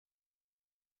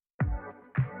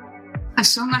As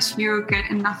soon as you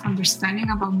get enough understanding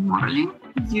about modeling,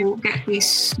 you get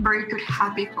this very good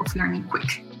habit of learning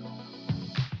quick.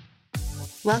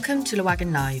 Welcome to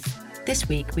LeWagon Live. This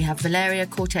week we have Valeria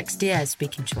Cortex-Diaz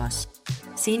speaking to us,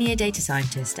 Senior Data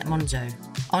Scientist at Monzo,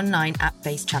 online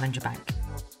app-based challenger bank.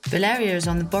 Valeria is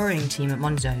on the borrowing team at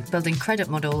Monzo, building credit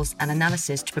models and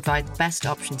analysis to provide the best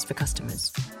options for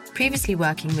customers. Previously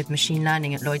working with machine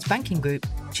learning at Lloyds Banking Group,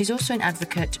 she's also an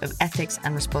advocate of ethics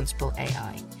and responsible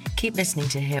AI. Keep listening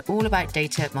to hear all about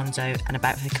data at Monzo and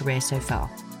about her career so far.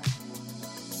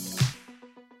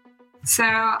 So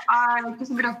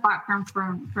just a bit of background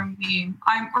from me.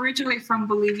 I'm originally from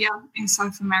Bolivia in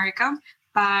South America,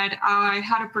 but I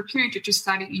had opportunity to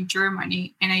study in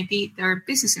Germany and I did their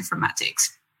business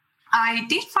informatics. I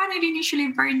did find it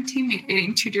initially very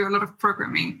intimidating to do a lot of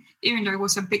programming, even though it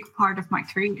was a big part of my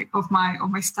career, of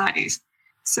my studies.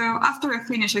 So after I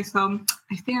finished, I thought,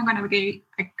 I think I'm going to be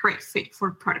a great fit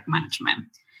for product management.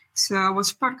 So I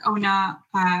was product owner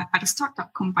at a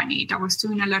startup company that was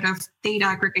doing a lot of data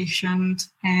aggregation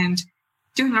and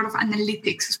doing a lot of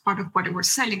analytics as part of what they were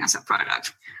selling as a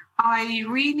product. I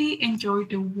really enjoyed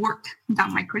the work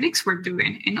that my colleagues were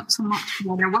doing and not so much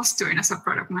what I was doing as a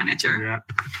product manager. Yeah.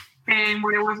 And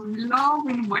what I was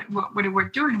loving, what they were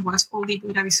doing was all the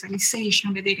data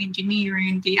visualization, the data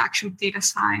engineering, the actual data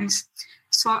science.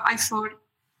 So I thought,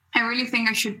 I really think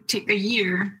I should take a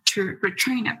year to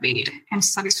retrain a bit and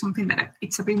study something that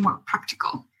it's a bit more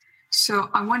practical. So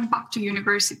I went back to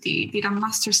university, did a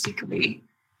master's degree,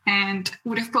 and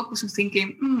with a focus on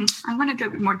thinking, I'm going to do a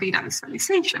bit more data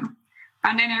visualization.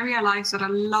 And then I realized that I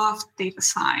loved data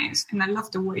science and I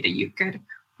loved the way that you could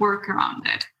work around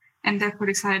it. And therefore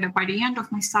decided that by the end of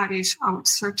my studies, I would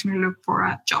certainly look for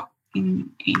a job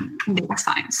in data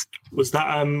science. Was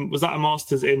that a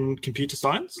master's in computer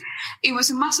science? It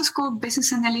was a master's called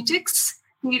Business Analytics.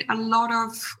 We did a lot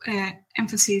of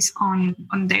emphasis on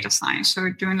data science, so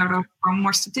doing a lot of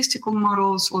more statistical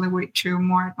models all the way to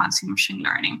more advanced machine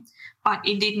learning. But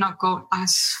it did not go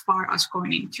as far as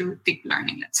going into deep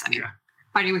learning, let's say. Yeah.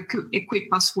 But it would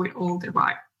equip us with all the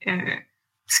right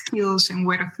skills and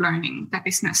way of learning that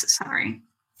is necessary.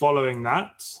 Following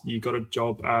that, you got a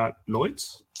job at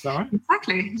Lloyds, is that right?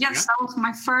 Exactly. Yes, That was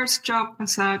my first job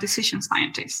as a decision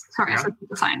scientist. As a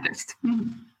data scientist.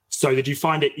 Mm-hmm. So did you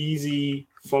find it easy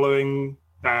following,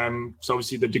 so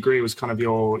obviously the degree was kind of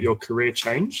your career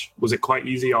change. Was it quite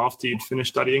easy after you'd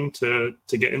finished studying to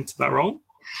get into that role?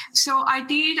 So I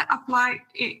did apply.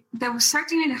 There was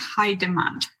certainly a high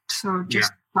demand. So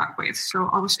just to start with. So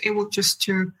I was able just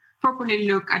to properly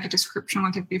look at the description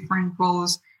of the different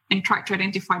roles and try to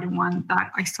identify the one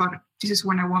that I thought this is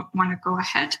when I want to go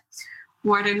ahead.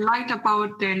 What I liked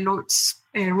about the Lloyds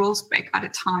role spec at the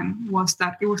time was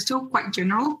that it was still quite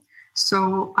general.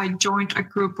 So I joined a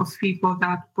group of people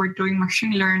that were doing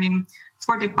machine learning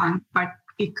for the bank, but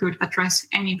it could address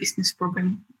any business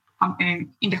problem in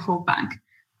the whole bank.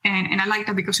 And I liked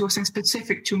that because it wasn't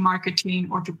specific to marketing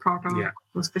or to product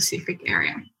or specific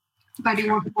area. But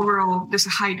it was overall, there's a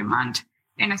high demand.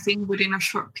 And I think within a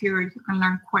short period, you can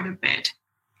learn quite a bit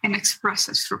and express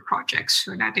it through projects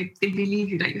so that they believe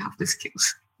you that you have the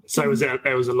skills. So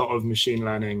there was a lot of machine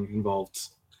learning involved?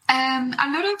 A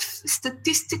lot of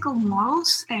statistical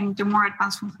models and the more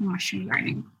advanced ones in machine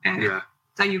learning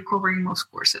that you cover in most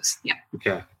courses. Yeah.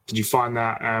 Yeah. Did you find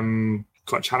that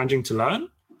quite challenging to learn?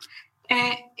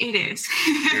 It is.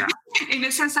 Yeah. In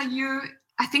the sense that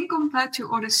I think compared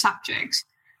to other subjects,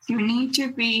 you need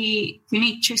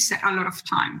to set a lot of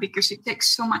time because it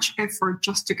takes so much effort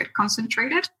just to get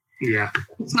concentrated. Yeah.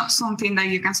 It's not something that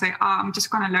you can say, I'm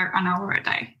just going to learn an hour a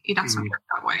day. It doesn't work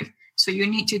that way. So you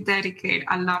need to dedicate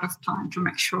a lot of time to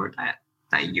make sure that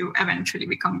you eventually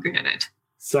become good at it.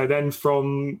 So then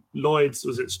from Lloyds,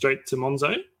 was it straight to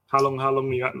Monzo? How long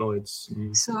were you at Lloyds?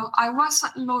 So I was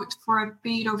at Lloyds for a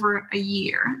bit over a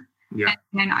year. Yeah.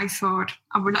 And then I thought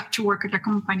I would like to work at a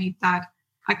company that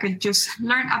I could just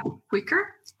learn a bit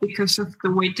quicker because of the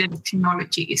way that the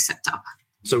technology is set up.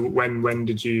 So when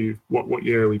did you, what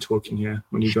year are we talking here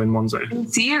when you joined Monzo?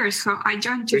 This year. So I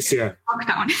joined this year.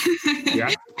 Lockdown.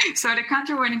 Yeah. So the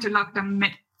country went into lockdown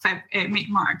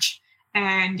mid-March.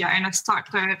 And I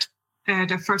started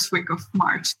the first week of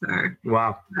March. So,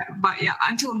 wow. But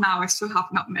until now, I still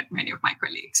have not met many of my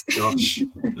colleagues. Gosh,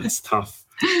 that's tough.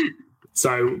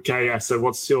 So, so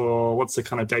what's the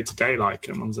kind of day-to-day like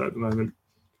at Monzo at the moment?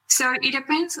 So it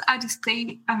depends on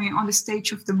the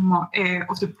stage of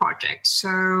the project.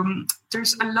 So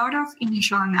there's a lot of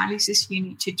initial analysis you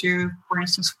need to do, for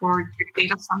instance, for your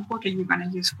data sample that you're going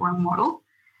to use for a model.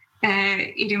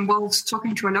 It involves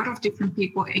talking to a lot of different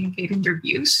people and getting their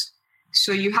views.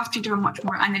 So you have to do a much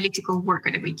more analytical work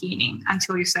at the beginning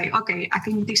until you say, okay, I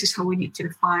think this is how we need to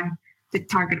define the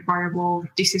target variable.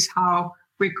 This is how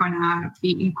we're going to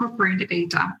be incorporating the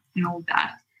data and all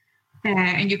that.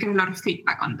 And you get a lot of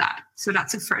feedback on that. So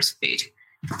that's the first bit.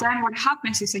 Then what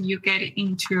happens is that you get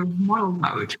into model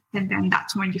mode, and then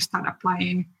that's when you start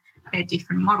applying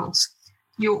different models.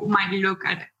 You might look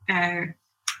at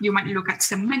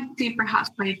segmenting perhaps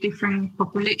by different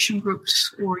population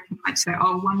groups, or you might say,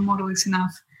 oh, one model is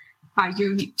enough, but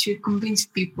you need to convince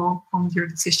people on your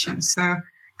decisions. So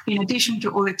in addition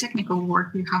to all the technical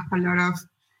work, you have a lot of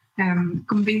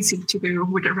convincing to do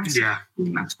with the rest of the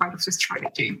team as part of the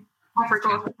strategy. I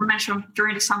forgot to mention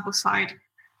during the sample side,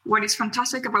 what is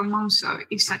fantastic about Monzo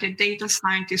is that the data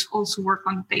scientists also work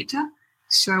on data.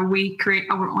 So we create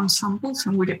our own samples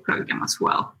and we deploy them as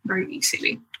well very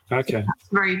easily. Okay. That's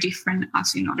very different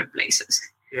as in other places.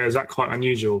 Yeah, is that quite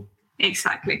unusual?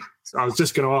 Exactly. So I was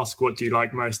just going to ask, what do you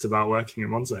like most about working at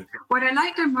Monzo? What I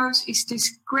like the most is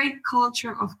this great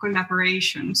culture of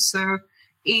collaboration. So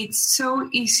it's so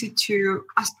easy to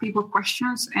ask people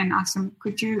questions and ask them,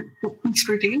 could you walk me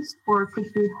through this? Or could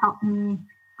you help me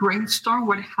brainstorm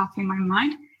what I have in my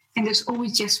mind? And there's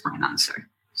always yes for an answer.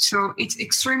 So it's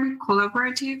extremely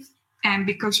collaborative. And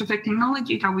because of the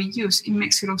technology that we use, it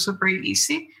makes it also very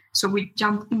easy. So we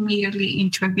jump immediately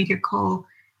into a video call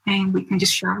and we can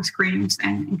just share our screens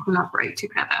and collaborate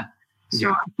together.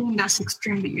 So I think that's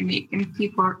extremely unique and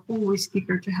people are always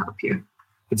eager to help you.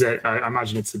 I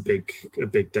imagine it's a big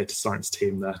data science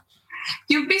team there.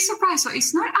 You'd be surprised. So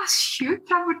it's not as huge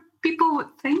as what people would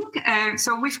think.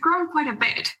 So we've grown quite a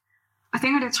bit. I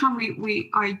think at the time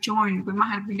I joined, we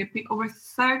might have been a bit over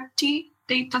 30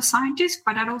 data scientists,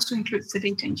 but that also includes the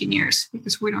data engineers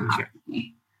because we don't have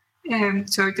any.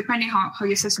 So depending how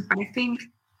you assess it, but I think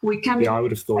we can. Yeah, I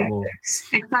would have thought more.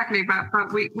 Exactly,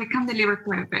 but we can deliver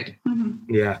quite a bit.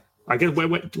 Mm-hmm. Yeah, I guess.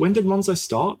 When did Monzo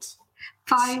start?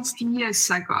 5 years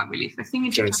ago, I believe. I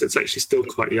think so it's actually still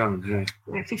quite young.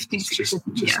 Yeah, 15, it's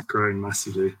just grown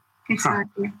massively.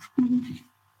 Exactly. Huh.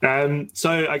 Mm-hmm.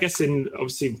 So I guess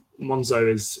obviously Monzo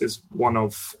is one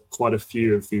of quite a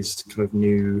few of these kind of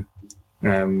new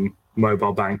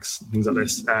mobile banks, things like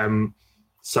this.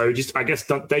 So just I guess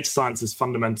data science is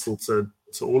fundamental to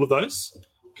all of those.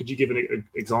 Could you give an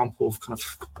example of kind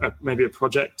of maybe a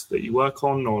project that you work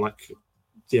on, or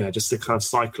just a kind of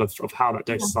cycle of how that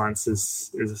data science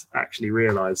is actually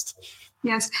realized?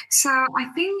 Yes. So I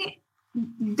think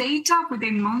data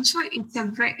within Monzo,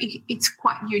 it's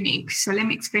quite unique. So let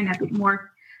me explain a bit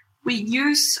more. We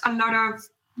use a lot of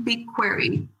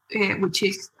BigQuery, which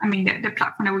is, the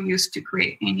platform that we use to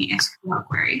create any SQL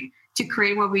query, to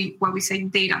create what we say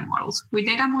data models. With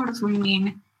data models, we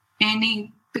mean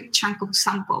any big chunk of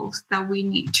samples that we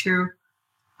need to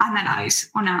analyze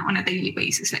on a daily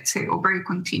basis, let's say, or very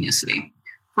continuously.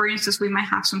 For instance, we might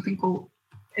have something called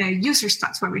user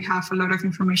stats, where we have a lot of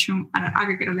information at an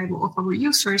aggregate level of our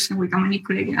users, and we can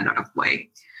manipulate in a lot of ways.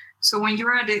 So when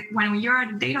you're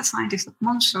a data scientist at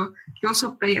Monzo, you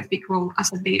also play a big role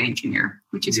as a data engineer,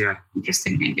 which is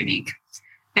interesting and unique.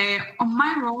 On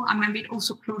my role, I'm a bit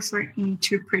also closer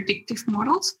into predictive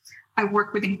models. I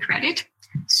work within credit.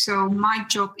 So my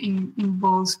job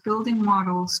involves building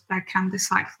models that can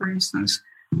decide, for instance,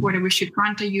 whether we should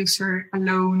grant a user a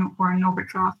loan or an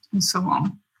overdraft and so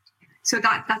on. So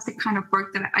that's the kind of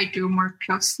work that I do more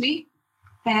closely.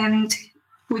 And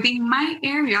within my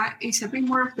area, it's a bit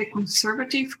more of the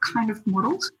conservative kind of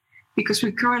models because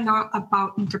we care a lot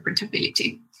about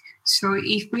interpretability. So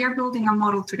if we are building a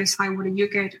model to decide whether you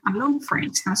get a loan, for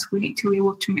instance, we need to be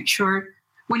able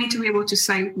to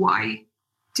say why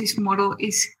this model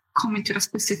is coming to a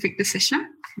specific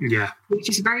decision. Yeah. Which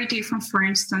is very different, for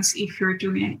instance, if you're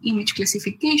doing an image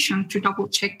classification to double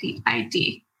check the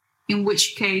ID, in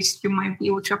which case you might be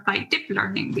able to apply deep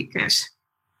learning because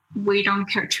we don't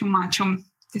care too much on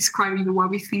describing why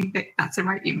we think that that's the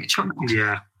right image or not.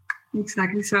 Yeah.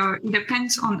 Exactly. So it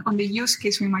depends on the use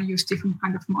case. We might use different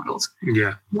kind of models.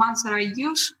 Yeah. Ones that I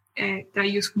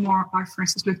use more are, for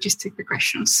instance, logistic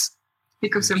regressions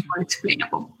because they're more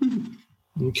explainable.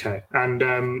 Okay.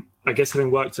 And I guess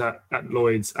having worked at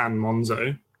Lloyds and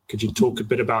Monzo, could you talk a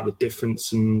bit about the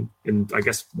difference in I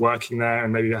guess working there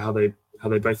and maybe how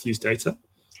they both use data?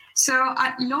 So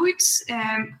at Lloyds,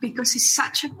 because it's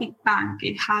such a big bank,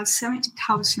 it has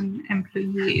 70,000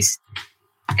 employees.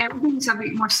 Everything is a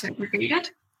bit more segregated.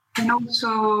 And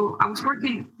also, I was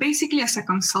working basically as a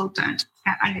consultant,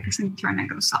 like as an internal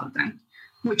consultant,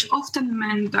 which often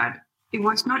meant that it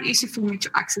was not easy for me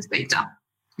to access data.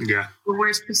 Yeah. There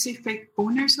were specific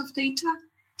owners of data,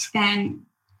 and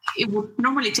it would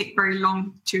normally take very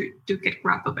long to get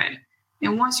grab of it.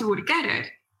 And once you would get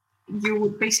it, you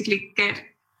would basically get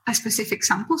a specific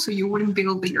sample, so you wouldn't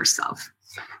build it yourself,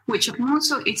 which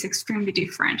also it's extremely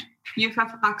different. You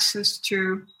have access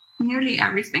to nearly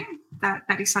everything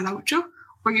that is allowed to,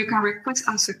 or you can request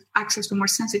access to more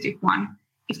sensitive one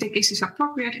if the case is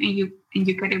appropriate, and you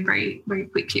get it very, very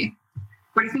quickly.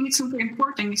 But I think it's super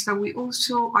important is that we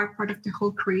also are part of the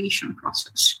whole creation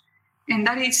process. And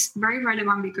that is very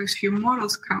relevant because your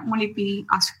models can only be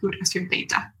as good as your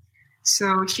data.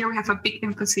 So here we have a big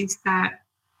emphasis that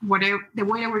the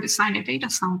way that we design a data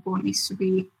sample needs to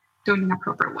be done in a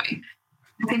proper way.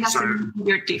 I think that's a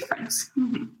major difference.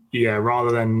 Mm-hmm. Yeah,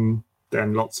 rather than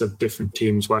lots of different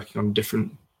teams working on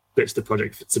different bits of the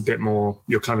project, it's a bit more,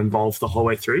 you're kind of involved the whole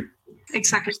way through.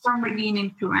 Exactly, from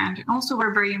beginning to end. And also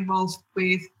we're very involved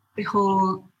with the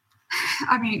whole,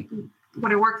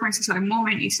 what I work, for instance, at the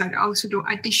moment is that I also do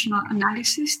additional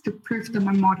analysis to prove that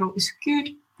my model is good,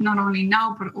 not only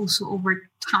now, but also over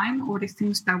time, or the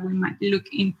things that we might look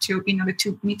into in order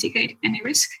to mitigate any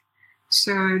risk.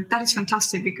 So that is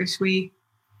fantastic because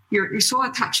you're so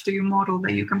attached to your model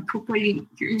that you can properly,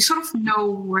 you sort of know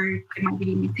where there might be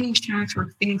limitations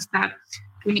or things that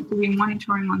we need to be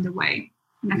monitoring on the way.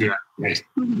 Yeah.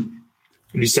 Mm-hmm.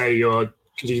 You say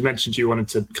because you mentioned you wanted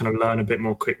to kind of learn a bit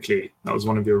more quickly. That was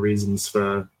one of your reasons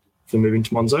for moving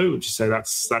to Monzo. Would you say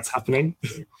that's happening?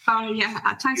 Oh yeah,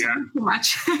 at times too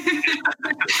much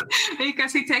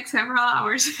because it takes several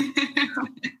hours.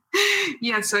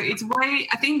 Yeah, so it's way.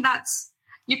 I think that's.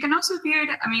 You can also view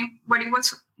it. What it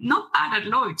was not bad at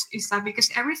Lloyd's is that because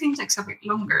everything takes a bit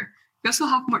longer, you also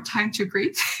have more time to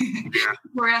breathe. Yeah.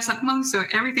 Whereas at Monzo,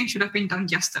 everything should have been done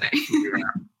yesterday.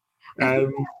 Yeah.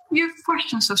 We have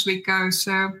questions as we go.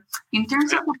 So in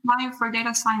terms of applying for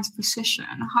data science position,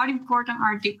 how important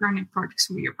are deep learning projects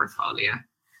in your portfolio?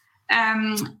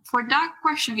 For that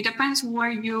question, it depends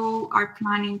where you are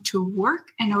planning to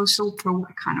work and also for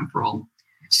what kind of role.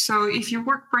 So if you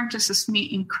work, for instance, as me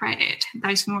in credit,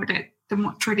 that is more the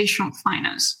more traditional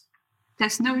finance.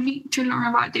 There's no need to learn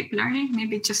about deep learning.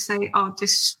 Maybe just say,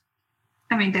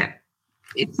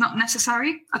 it's not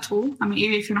necessary at all.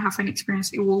 Even if you don't have any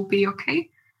experience, it will be okay.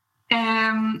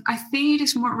 I think it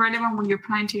is more relevant when you're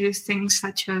planning to do things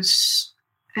such as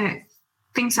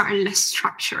things that are less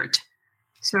structured.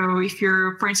 So if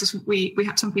you're, for instance, we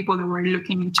had some people that were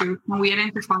looking into, when we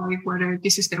identify whether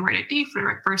this is the right idea for the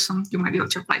right person, you might be able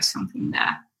to apply something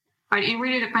there. But it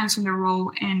really depends on the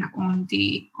role and on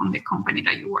the company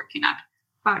that you're working at.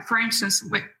 But for instance,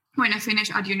 when I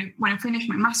finished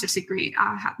my master's degree,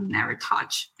 I had never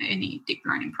touched any deep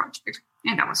learning project,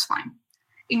 and that was fine.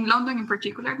 In London, in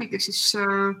particular, because it's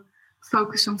so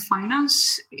focused on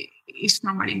finance, it's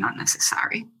normally not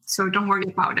necessary. So don't worry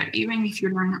about it. Even if you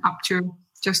learn up to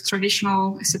just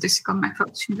traditional statistical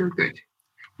methods, you're good.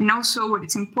 And also, what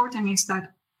is important is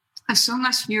that as soon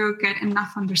as you get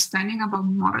enough understanding about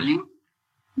modeling,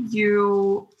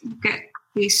 you get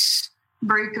this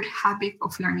very good habit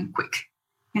of learning quick.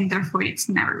 And therefore, it's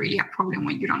never really a problem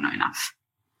when you don't know enough.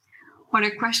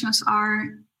 Other questions are,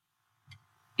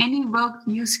 any rogue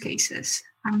use cases?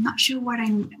 I'm not sure what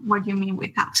you mean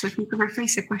with that. So if you could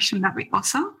rephrase the question, that'd be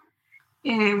awesome.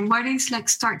 What is like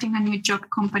starting a new job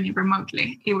company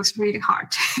remotely? It was really hard.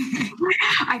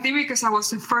 I think because I was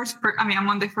the first, I'm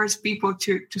among the first people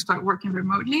to start working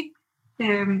remotely.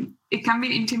 It can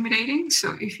be intimidating.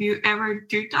 So if you ever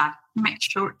do that, make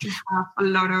sure to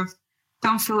have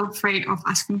don't feel afraid of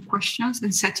asking questions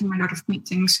and setting a lot of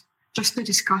meetings just to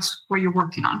discuss what you're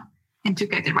working on and to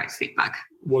get the right feedback.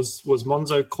 Was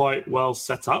Monzo quite well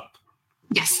set up?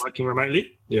 Yes. Working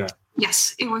remotely? Yeah.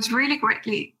 Yes, it was really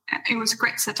it was a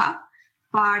great setup.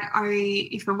 But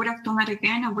if I would have done that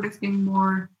again, I would have been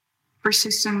more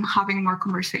persistent, having more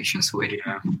conversations with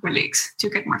colleagues to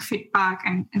get more feedback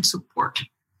and support.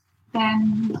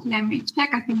 Then let me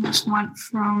check. I think there's one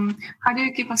from, how do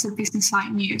you keep us a business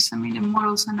side news? The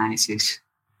models analysis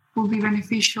will be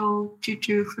beneficial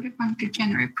for the bank to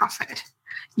generate profit.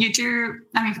 You do,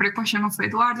 for the question of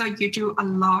Eduardo, you do a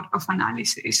lot of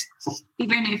analysis.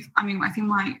 Even if, I think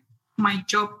my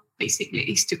job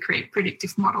basically is to create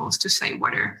predictive models to say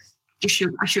whether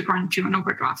I should run to an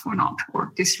overdraft or not,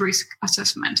 or this risk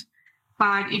assessment.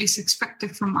 But it is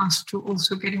expected from us to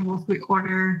also get involved with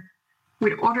other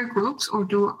groups or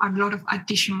do a lot of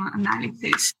additional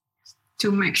analysis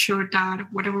to make sure that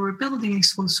whatever we're building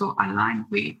is also aligned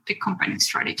with the company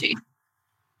strategy.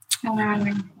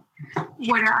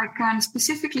 Whether I can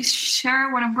specifically share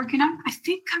what I'm working on, I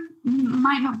think I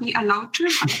might not be allowed to.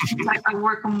 Like I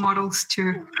work on models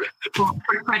for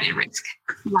credit risk,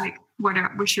 like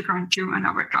whether we should run to an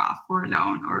overdraft or a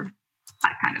loan or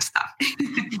that kind of stuff.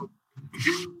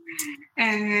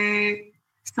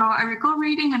 So I recall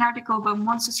reading an article about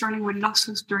monsters struggling with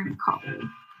losses during COVID.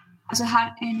 Has it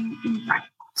had any impact?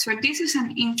 So this is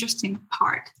an interesting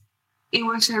part. It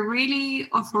was a really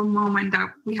awful moment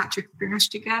that we had to experience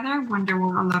together when there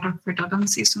were a lot of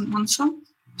redundancies on Monzo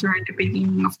during the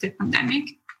beginning of the pandemic.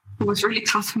 It was really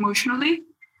tough emotionally.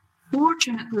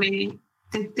 Fortunately,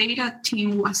 the data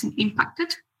team wasn't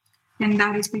impacted. And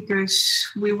that is because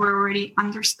we were already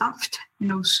understaffed.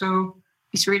 And also,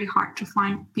 it's really hard to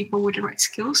find people with the right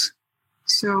skills.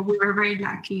 So we were very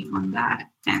lucky on that.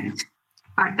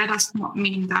 But that does not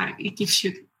mean that it gives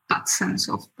you that sense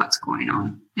of what's going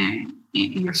on in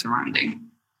your surrounding.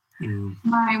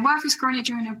 My wife is currently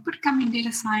doing a bootcamp in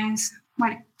data science.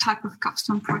 What type of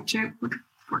capstone project would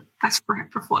work best for her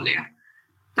portfolio?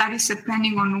 That is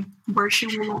depending on where she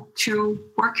will like to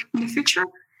work in the future,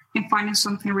 and finding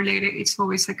something related, it's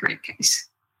always a great case.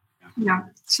 Yeah.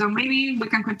 So maybe we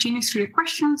can continue through the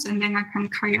questions, and then I can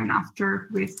carry on after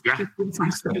with the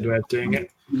That's a good way of doing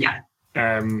it. Yeah.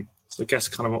 So I guess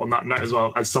kind of on that note as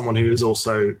well, as someone who is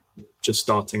also just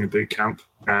starting a boot camp,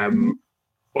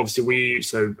 obviously at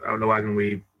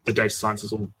Lewagen, the data science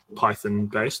is all Python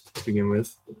based to begin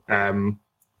with.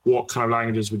 What kind of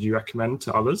languages would you recommend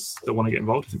to others that want to get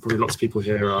involved? I think probably lots of people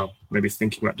here are maybe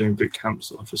thinking about doing boot camps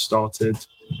or have just started.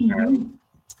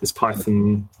 Is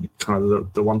Python kind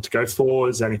of the one to go for?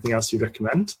 Is there anything else you'd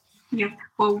recommend? Yeah,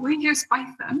 well, we use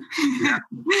Python.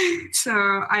 So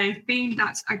I think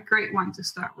that's a great one to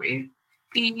start with.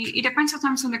 It depends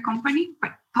sometimes on the company,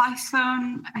 but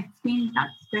Python, I think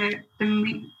that's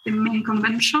the main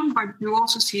convention, but you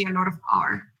also see a lot of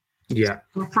R. Yeah.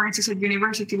 So for instance, at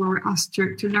university, we were asked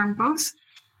to learn both.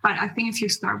 But I think if you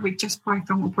start with just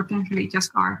Python or potentially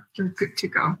just R, you're good to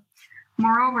go.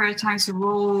 Moreover, at times the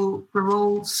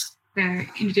roles in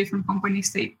the different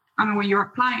companies, when you're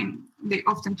applying, they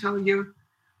often tell you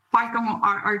Python or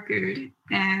R are good,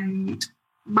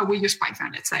 but we use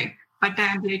Python, let's say. But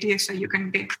then the idea is that you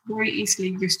can get very easily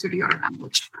used to the other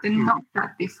language. They're not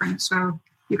that different, so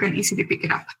you can easily pick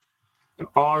it up.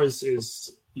 R is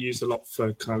used a lot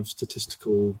for kind of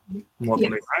statistical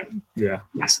modeling, right? Yeah.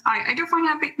 Yes, I do find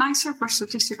it a bit nicer for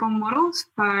statistical models,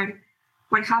 but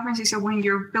what happens is that when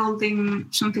you're building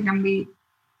something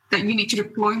that you need to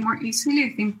deploy more easily,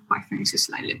 I think Python is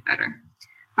slightly better.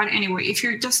 But anyway, if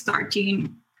you're just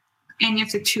starting, any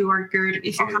of the two are good.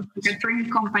 If you have to get a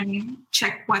company,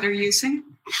 check what they're using.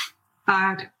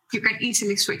 But you can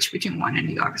easily switch between one and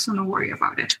the other, so don't worry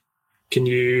about it.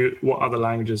 What other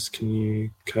languages can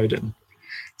you code in?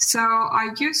 So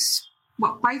I use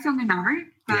Python and R,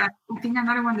 but I think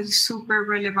another one that is super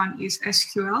relevant is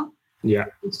SQL. Yeah.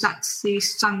 That's the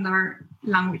standard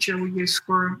language that we use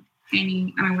for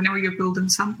whenever you're building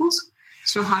samples.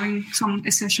 So having some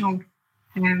essential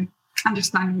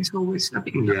understanding is always a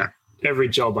big deal. Yeah. Every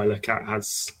job I look at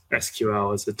has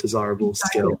SQL as a desirable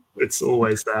skill. It's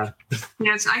always there.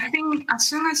 Yes, I think as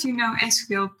soon as you know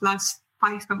SQL plus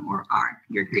Python or R,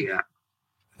 you're good. Yeah.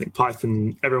 I think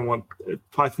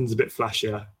Python's a bit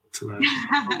flashier to learn.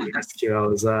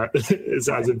 SQL is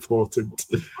as important.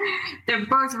 They're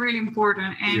both really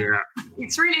important. And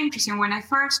it's really interesting.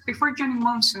 Before joining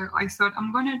Monzo, I thought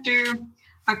I'm going to do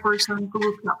a course on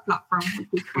Google Cloud Platform,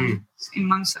 which is in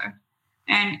Monzo.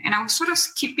 And I was sort of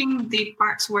skipping the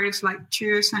parts where it's like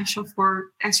too essential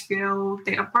for SQL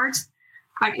data parts,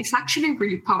 but it's actually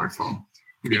really powerful.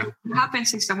 Yeah. What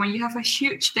happens is that when you have a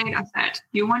huge data set,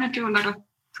 you want to do a lot of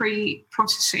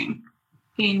pre-processing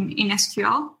in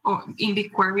SQL or in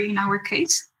BigQuery in our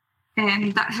case.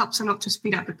 And that helps a lot to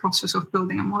speed up the process of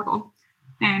building a model.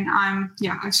 And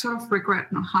I sort of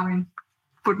regret not having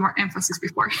put more emphasis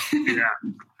before. Yeah.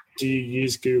 Do you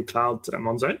use Google Cloud at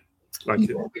Monzo? So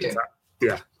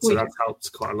that helps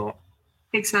quite a lot.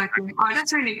 Exactly. Oh,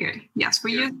 that's really good. Yes,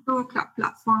 we use Google Cloud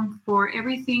Platform for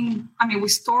everything. We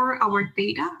store our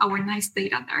data, our nice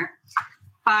data there.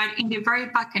 But in the very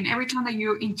back end, every time that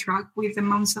you interact with the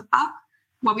Monzo app,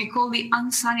 what we call the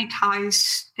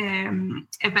unsanitized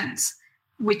events,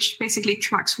 which basically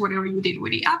tracks whatever you did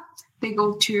with the app, they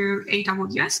go to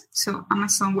AWS, so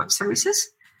Amazon Web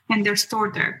Services, and they're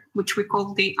stored there, which we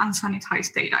call the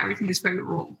unsanitized data. Everything is very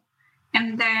raw.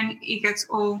 And then it gets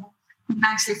all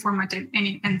nicely formatted and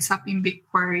it ends up in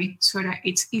BigQuery so that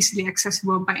it's easily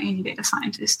accessible by any data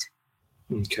scientist.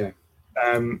 Okay.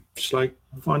 Shall I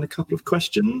find a couple of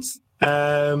questions?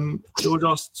 George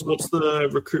asks, what's the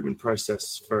recruitment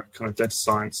process for kind of data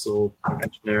science or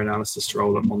engineer analysis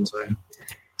role at Monzo?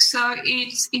 So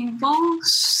it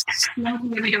involves a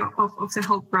bit of the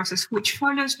whole process, which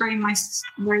follows very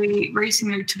very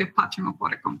similar to the pattern of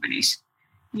other companies.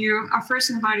 You are first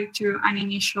invited to an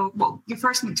you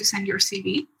first need to send your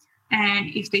CV,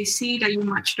 And if they see that you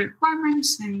match the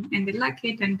requirements and they like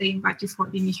it, then they invite you for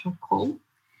the initial call.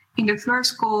 In the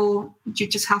first call, you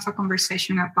just have a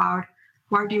conversation about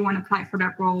why do you want to apply for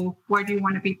that role? Why do you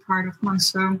want to be part of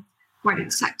Monzo? What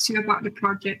excites you about the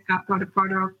project, about the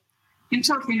product? And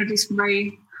sort of, these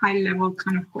very high-level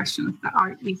kind of questions that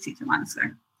are easy to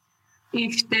answer.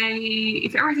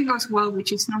 If everything goes well,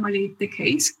 which is normally the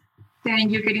case, then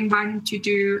you get invited to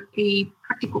do a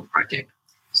practical project.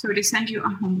 So they send you a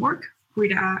homework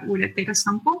with a data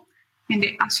sample, and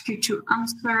they ask you to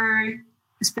answer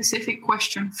a specific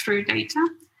question through data,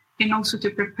 and also to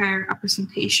prepare a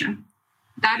presentation.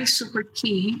 That is super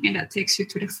key, and that takes you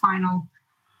to the final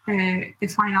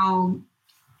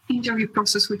interview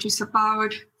process, which is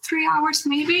about 3 hours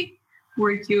maybe,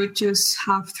 where you just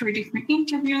have 3 different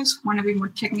interviews, one a bit more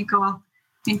technical,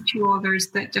 and 2 others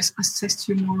that just assess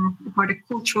you more about the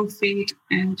cultural fit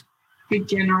and the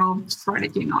general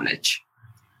strategy knowledge.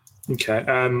 Okay.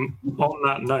 On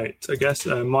that note, I guess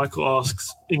Michael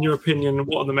asks, in your opinion,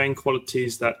 what are the main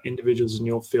qualities that individuals in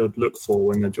your field look for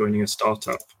when they're joining a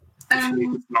startup?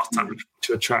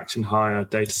 To attract and hire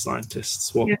data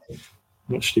scientists, what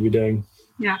should you be doing?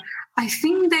 Yeah, I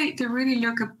think they really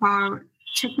look about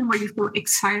checking where you feel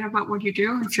excited about what you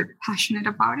do, if you're passionate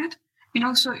about it, and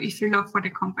also if you love what the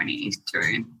company is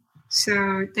doing.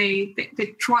 So they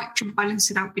try to balance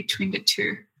it out between the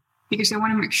two, because they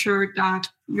want to make sure that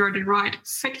you're the right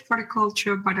fit for the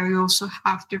culture, but you also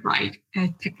have the right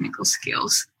technical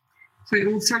skills. So it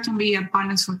will certainly be a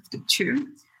balance of the two.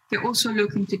 They're also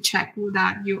looking to check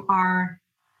that you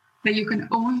can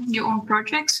own your own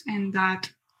projects and that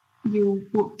you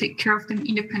will take care of them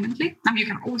independently. And you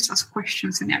can always ask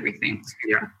questions and everything.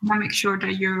 Yeah. But make sure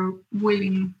that you're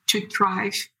willing to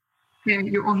drive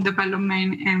your own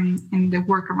development and the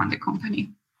work around the company.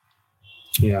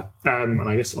 Yeah. And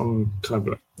I guess on kind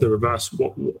of the reverse,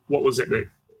 what was it that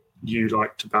you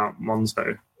liked about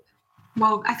Monzo?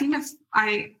 Well, I think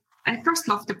I first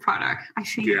loved the product. I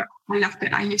think I loved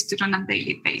it. I used it on a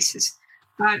daily basis.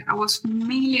 But I was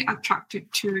mainly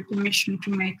attracted to the mission to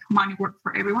make money work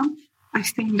for everyone. I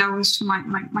think that was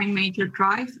my major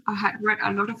drive. I had read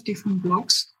a lot of different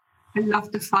blogs. I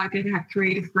loved the fact that they had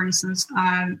created, for instance,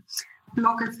 a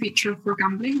blocker feature for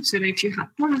gambling, so that if you had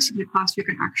problems in the past, you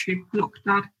can actually block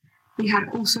that. They had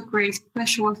also created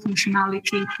special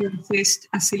functionality to assist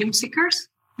asylum seekers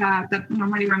that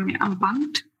normally remain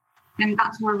unbanked. And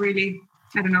that's where really,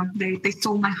 I don't know, they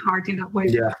stole my heart in that way.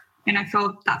 Yeah. And I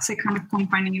felt that's a kind of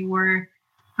company where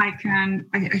I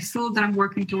feel that I'm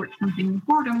working towards something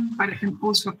important, but I can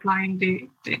also apply the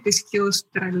skills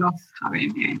that I love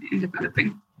having and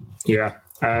developing. Yeah.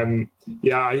 I,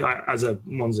 as a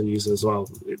Monzo user as well,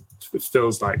 it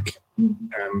feels like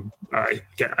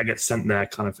I get sent their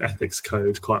kind of ethics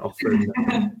code quite often.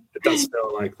 It does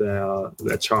feel like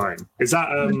they're trying. Is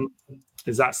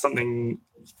that something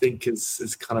you think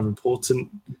is kind of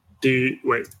important?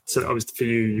 So obviously for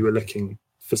you were looking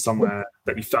for somewhere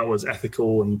that you felt was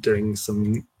ethical and doing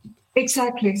some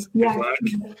exactly work.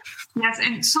 Yes,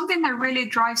 and something that really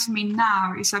drives me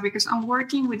now is that because I'm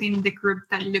working within the group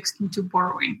that looks into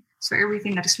borrowing, so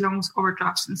everything that is loans,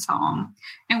 overdrafts, and so on.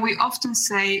 And we often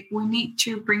say we need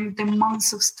to bring the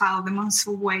Monzo style, the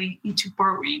Monzo way into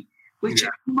borrowing, which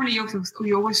normally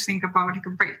you always think about like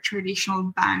a very traditional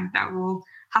bank that will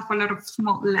have a lot of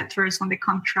small letters on the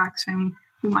contracts and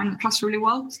we might not trust really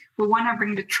well. We want to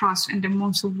bring the trust and the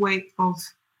Monzo way of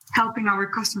helping our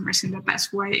customers in the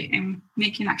best way and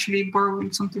making actually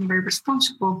borrowing something very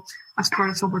responsible as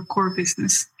part of our core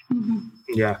business. Mm-hmm.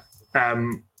 Yeah.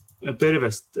 A bit of a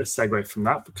segue from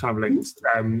that, but kind of linked.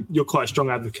 You're quite a strong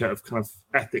advocate of kind of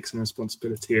ethics and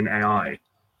responsibility in AI.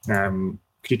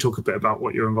 Could you talk a bit about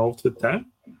what you're involved with there?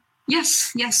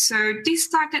 Yes. So this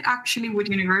started actually with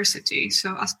university.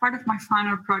 So as part of my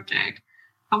final project,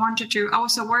 I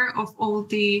was aware of all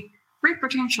the great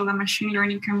potential that machine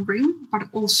learning can bring, but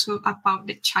also about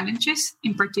the challenges,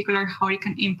 in particular, how it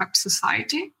can impact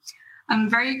society. I'm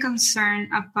very concerned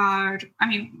about,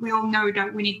 we all know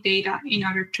that we need data in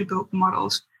order to build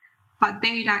models, but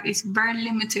data is very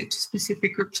limited to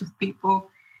specific groups of people,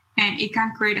 and it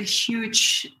can create a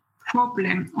huge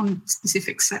problem on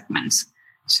specific segments.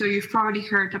 So you've probably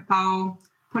heard about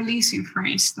policing, for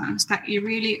instance, that it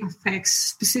really affects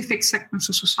specific segments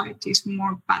of societies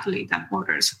more badly than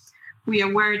others. We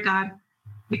are aware that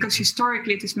because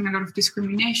historically there's been a lot of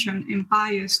discrimination and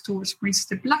bias towards, for instance,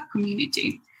 the Black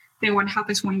community, then what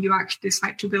happens when you actually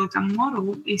decide to build a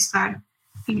model is that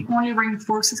it only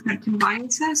reinforces certain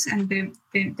biases, and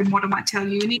the model might tell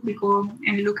you need to go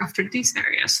and look after these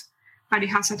areas, but it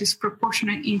has a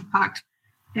disproportionate impact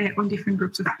on different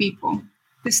groups of people.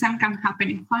 the same can happen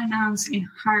in finance, in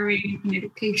hiring, in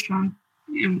education,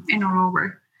 and all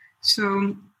over.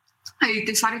 So I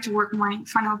decided to work my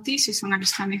final thesis on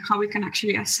understanding how we can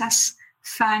actually assess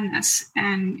fairness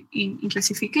and in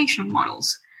classification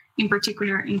models, in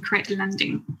particular in credit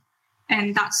lending.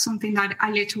 And that's something that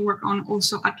I later work on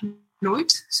also at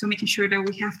Lloyds. So making sure that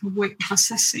we have a way of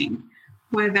assessing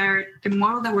whether the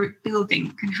model that we're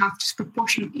building can have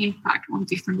disproportionate impact on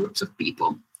different groups of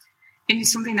people. And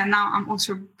it's something that now I'm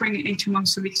also bringing into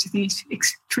Monzo because I think it's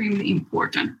extremely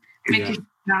important. Making sure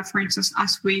that, for instance,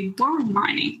 as we borrow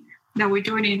money, that we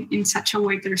do it in such a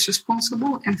way that is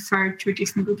responsible and fair to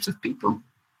different groups of people.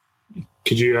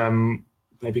 Could you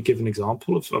maybe give an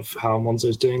example of how Monzo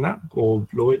is doing that, or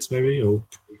Lloyds maybe? Or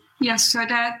Yes, so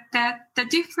the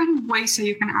different ways that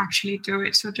you can actually do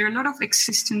it. So there are a lot of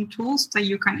existing tools that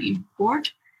you can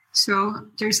import. So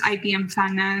there's IBM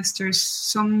Fairness, there's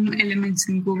some elements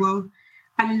in Google.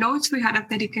 At Lloyds, we had a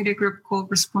dedicated group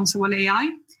called Responsible AI,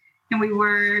 and we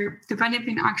were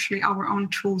developing actually our own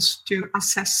tools to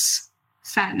assess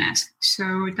fairness.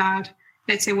 So that,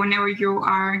 let's say, whenever you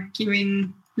are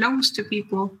giving loans to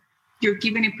people, you're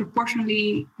giving it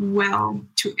proportionally well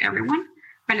to everyone.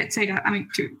 But let's say that,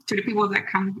 to the people that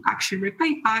can actually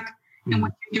repay back, and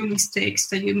when you do mistakes,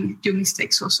 that you do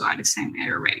mistakes also at the same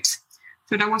error rates.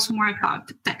 So that was more about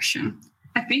detection.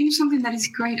 I think something that is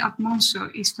great at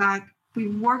Monzo is that we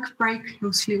work very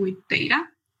closely with data,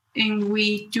 and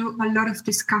we do a lot of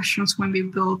discussions when we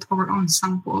build our own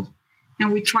sample.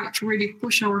 And we try to really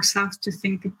push ourselves to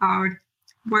think about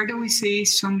where do we see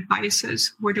some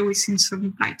biases, where do we see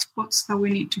some blind spots that we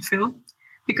need to fill.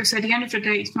 Because at the end of the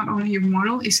day, it's not only your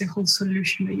model, it's a whole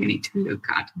solution that you need to look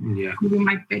at. Yeah. You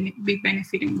might be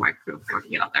benefiting one group or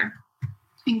the other.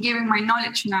 And given my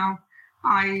knowledge now,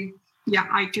 I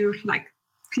do like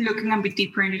looking a bit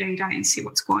deeper in the data and see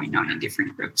what's going on in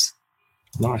different groups.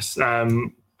 Nice. A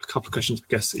couple of questions, I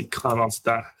guess, that you kind of answered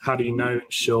that. How do you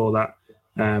ensure that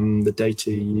the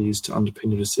data you use to underpin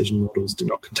your decision models do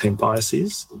not contain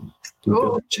biases? Do you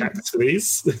build checks for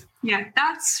these? Yeah,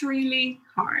 that's really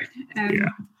hard.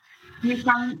 You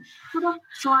can sort of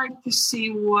try to see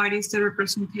what is the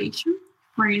representation.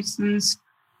 For instance,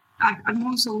 at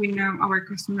Monzo, we know our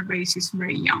customer base is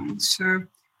very young. So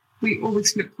we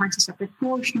always look, for instance, at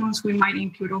proportionals. We might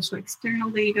include also external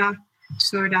data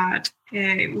so that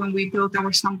when we build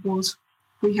our samples,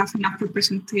 we have enough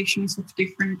representations of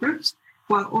different groups,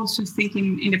 while also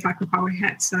thinking in the back of our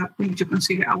heads that we need to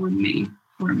consider our main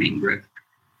group.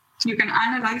 So you can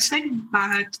analyze it,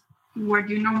 but what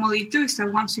you normally do is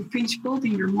that once you finish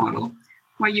building your model,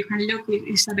 what you can look at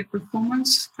is at the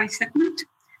performance by segment.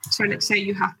 So let's say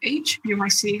you have age, you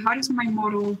might see how does my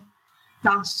model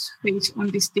does based on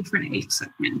these different age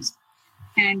segments.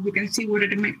 And you can see whether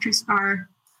the metrics are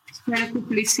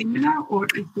relatively similar or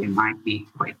if they might be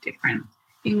quite different,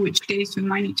 in which case you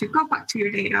might need to go back to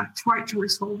your data, try to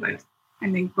resolve it,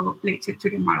 and then go later to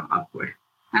the model output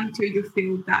until you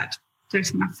feel that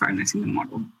there's enough fairness in the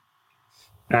model.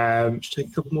 Just take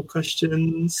a couple more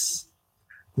questions.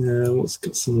 What's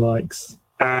got some likes?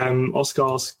 Oscar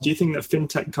asks, do you think that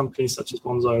fintech companies such as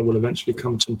Monzo will eventually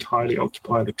come to entirely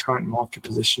occupy the current market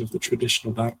position of the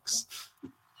traditional banks?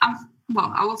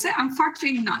 Well, I will say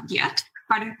unfortunately not yet,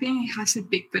 but I think it has a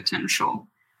big potential.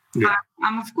 Yeah.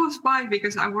 I'm of course biased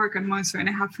because I work at Monzo and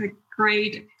I have a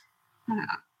great,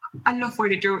 I love what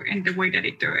they do and the way that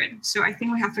they do it. So I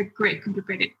think we have a great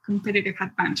competitive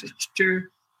advantage to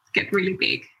get really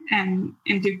big and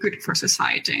do good for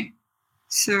society.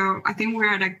 So I think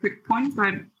we're at a good point,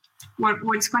 but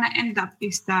what's going to end up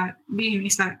is that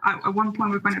at one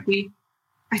point we're going to be,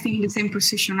 I think, in the same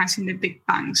position as in the big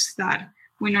banks, that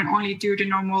we not only do the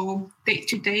normal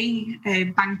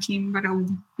day-to-day banking, but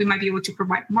we might be able to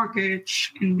provide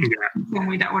mortgage in the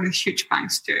way that other huge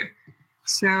banks do.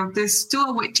 So there's still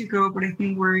a way to go, but I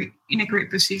think we're in a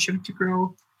great position to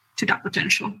grow to that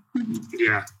potential.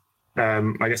 Yeah.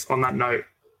 I guess on that note,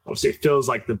 obviously it feels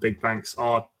like the big banks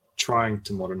are trying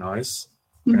to modernize.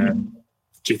 Do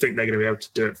you think they're going to be able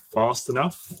to do it fast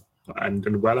enough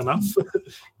and well enough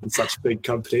in such big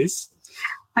companies?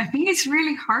 I think it's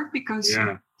really hard because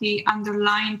of the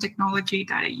underlying technology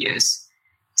that they use.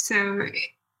 So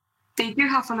they do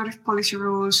have a lot of policy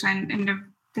rules and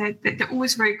they're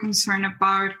always very concerned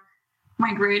about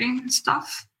migrating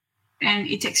stuff, and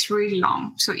it takes really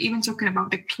long. So even talking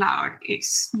about the cloud,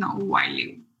 it's not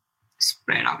widely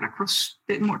spread out across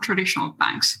the more traditional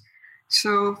banks.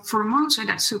 So for Monzo,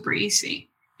 that's super easy.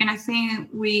 And I think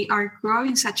we are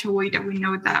growing in such a way that we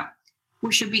know that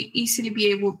we should easily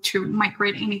be able to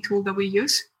migrate any tool that we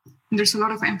use. And there's a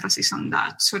lot of emphasis on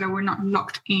that so that we're not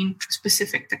locked into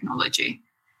specific technology.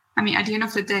 I mean, at the end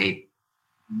of the day,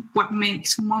 what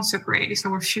makes Monzo great is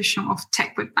our fusion of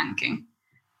tech with banking,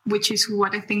 which is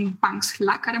what I think banks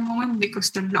lack at the moment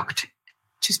because they're locked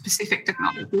to specific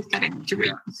technologies that they need to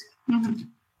realize. Mm-hmm.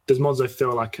 Does Monzo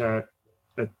feel like a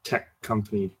tech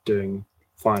company doing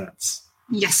finance?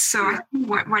 Yes. So I think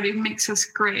what it makes us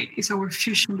great is our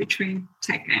fusion between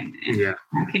tech and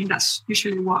banking. That's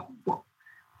usually what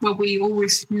we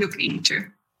always look into.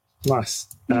 Nice.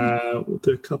 We'll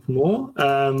do a couple more.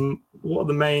 What are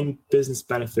the main business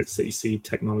benefits that you see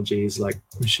technologies like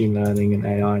machine learning and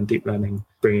AI and deep learning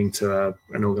bringing to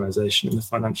an organization in the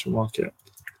financial market?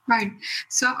 Right.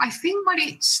 So I think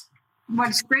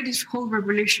what's great is whole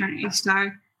revolution is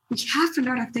that we have a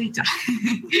lot of data.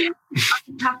 We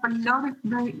have a lot of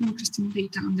very interesting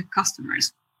data on the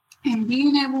customers. And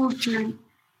being able to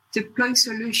deploy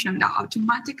solutions that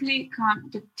automatically can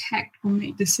detect or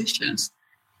make decisions,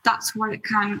 that's where it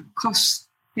can cost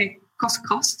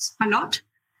costs a lot,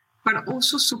 but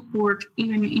also support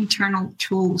even internal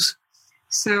tools.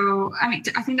 So, I mean,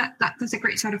 I think that's a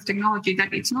great side of technology,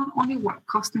 that it's not only what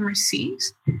customer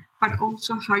sees, but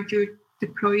also how you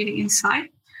deploy it inside.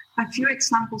 A few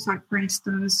examples are, for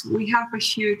instance, we have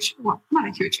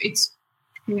it's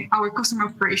our customer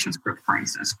operations group, for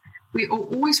instance. We are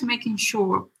always making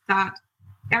sure that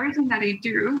everything that they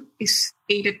do is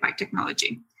aided by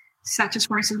technology, such as,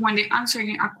 for instance, when they're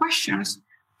answering our questions,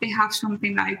 they have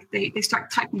something like they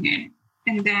start typing in,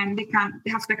 and then they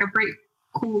have like a very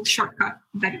cool shortcut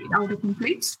that it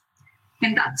auto-completes.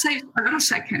 And that saves a lot of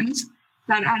seconds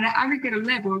that at an aggregate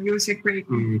level gives a great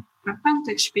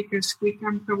advantage because we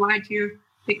can provide you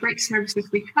the great services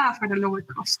we have at a lower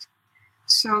cost.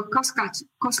 So cost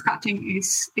cutting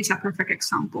is a perfect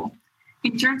example.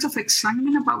 In terms of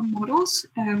excitement about models,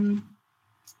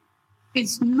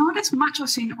 it's not as much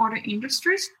as in other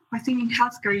industries. I think in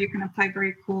healthcare, you can apply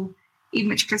very cool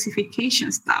image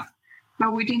classification stuff.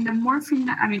 But within the more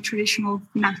traditional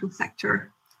financial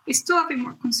sector, it's still a bit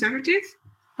more conservative,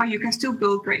 but you can still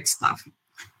build great stuff.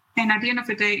 And at the end of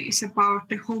the day, it's about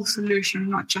the whole solution,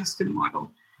 not just the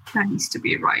model that needs to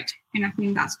be right. And I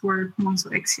think that's where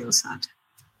Monzo excels at.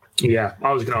 Yeah,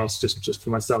 I was going to ask just for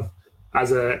myself,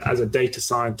 as a data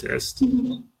scientist,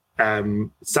 it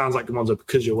sounds like Monzo,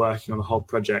 because you're working on the whole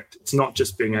project, it's not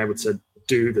just being able to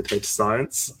do the data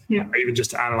science, or even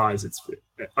just to analyze it.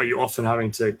 Are you often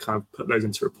having to kind of put those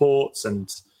into reports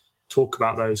and talk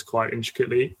about those quite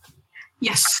intricately?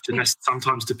 Yes.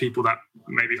 Sometimes to people that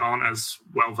maybe aren't as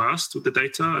well versed with the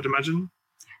data, I'd imagine.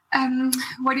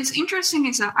 What is interesting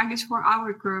is that, I guess for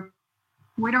our group,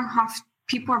 we don't have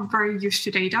people are very used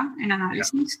to data and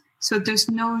analysis, so there's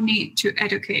no need to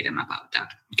educate them about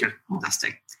that. Okay.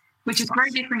 Fantastic. Which is very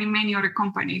different in many other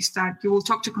companies that you will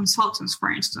talk to consultants,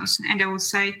 for instance, and they will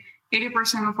say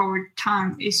 80% of our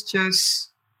time is just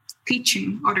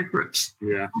teaching other groups.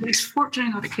 Yeah. And it's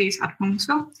fortunately not the case at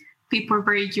Monzo. People are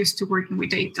very used to working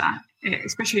with data,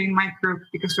 especially in my group,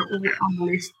 because they're all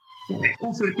analysts,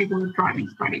 also the people who are driving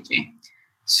strategy.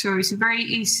 So it's very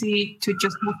easy to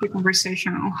just have the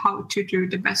conversation on how to do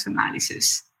the best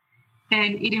analysis.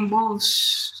 And it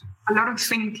involves a lot of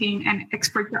thinking and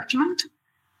expert judgment.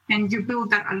 And you build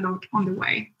that a lot on the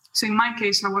way. So in my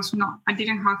case, I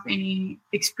didn't have any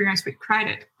experience with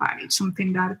credit, but it's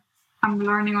something that I'm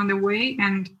learning on the way.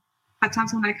 And at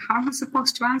times I'm like, how am I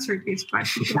supposed to answer this?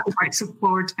 But you get the right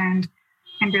support and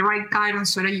the right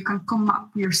guidance so that you can come up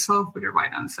yourself with the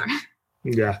right answer.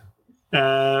 Yeah.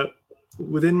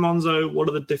 Within Monzo, what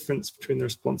are the difference between the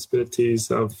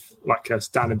responsibilities of like a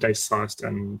standard data scientist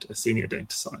and a senior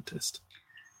data scientist?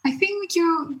 I think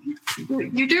you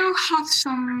do have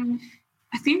some.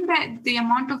 I think that the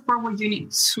amount of work where you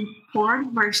need support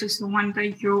versus the one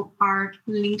that you are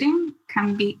leading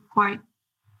can be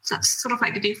that's sort of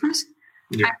like the difference.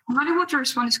 Yeah. I'm not able to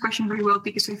respond to this question very well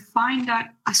because I find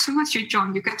that as soon as you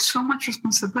join, you get so much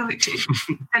responsibility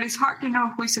that it's hard to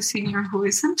know who is a senior and who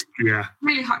isn't. Yeah,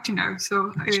 really hard to know.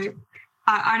 So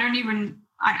I don't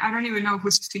even know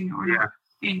who's a senior or not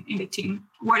in the team.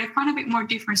 What I find a bit more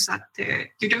different is that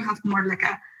you do have more like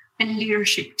a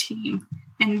leadership team,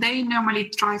 and they normally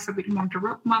drive a bit more the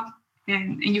roadmap,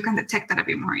 and you can detect that a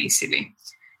bit more easily.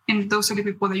 And those are the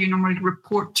people that you normally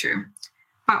report to.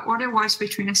 But otherwise,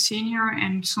 between a senior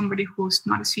and somebody who's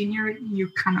not a senior, you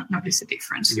cannot notice the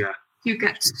difference. Yeah. You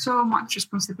get so much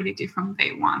responsibility from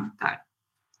day one that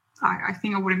I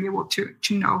think I wouldn't be able to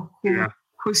know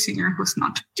who's senior and who's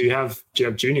not. Do you have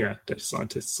junior data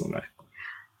scientists or no?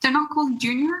 They're not called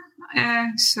junior,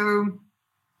 so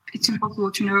it's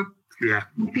impossible to know. Yeah.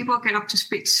 People get up to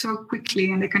speed so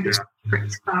quickly and they can just great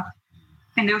stuff.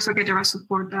 And they also get the right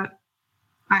support that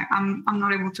I'm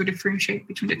not able to differentiate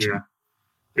between the two. Yeah.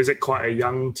 Is it quite a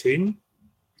young team?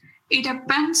 It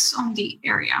depends on the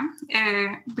area.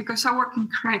 Because I work in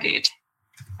credit,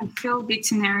 I feel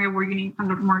it's an area where you need a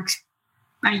lot more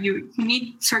you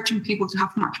need certain people to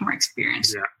have much more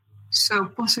experience. Yeah. So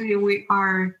possibly we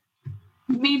are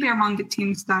maybe among the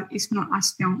teams that is not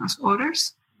as young as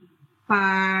others.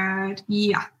 But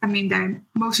yeah, I mean,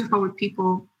 most of our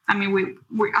people, I mean,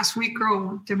 we as we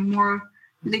grow, the more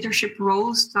leadership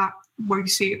roles that where you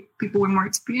see people with more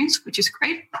experience, which is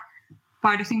great.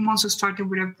 But I think Monzo started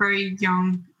with a very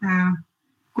young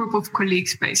group of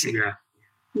colleagues, basically.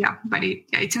 Yeah, but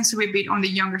it tends to be a bit on the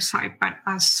younger side. But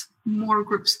as more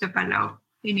groups develop,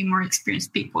 they need more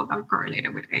experienced people that are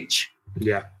correlated with age.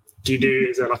 Yeah.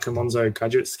 Is there like a Monzo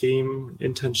graduate scheme,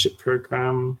 internship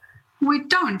program? We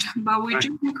don't, but we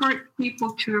do encourage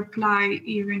people to apply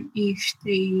even if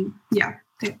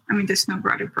there's no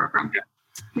graduate program. Yeah.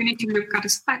 You need to look at the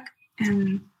spec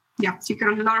and you get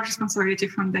a lot of responsibility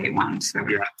from day one. So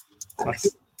yeah.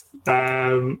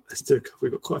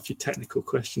 We've got quite a few technical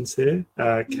questions here.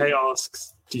 Kay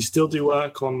asks, do you still do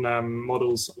work on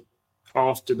models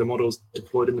after the model's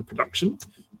deployed in the production?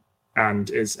 And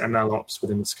is ML ops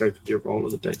within the scope of your role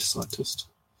as a data scientist?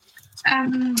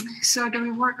 So do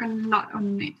we work a lot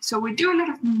on it? So we do a lot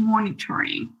of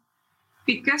monitoring.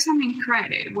 Because I'm in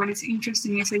credit, what is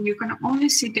interesting is that you can only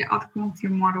see the outcome of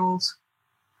your models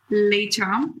later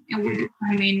on.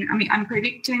 And I'm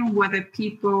predicting whether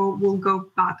people will go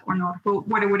bad or not, but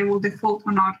whether they will default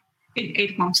or not in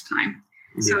 8 months' time.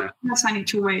 So yes, I need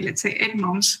to wait, let's say 8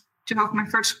 months to have my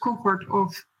first cohort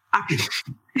of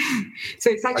action. So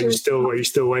it's actually. Are you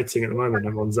still waiting at the moment,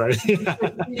 Monzo?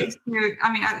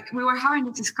 We were having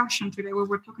a discussion today where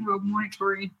we're talking about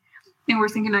monitoring, and we're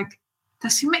thinking like,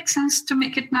 does it make sense to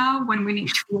make it now when we need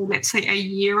to wait, let's say, a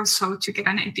year or so to get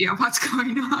an idea of what's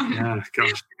going on? Yeah,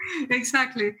 gosh.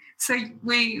 Exactly. So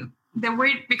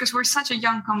because we're such a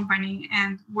young company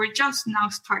and we're just now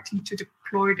starting to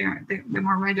deploy the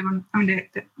more relevant, the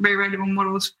very relevant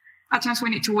models. At times we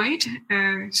need to wait.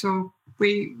 So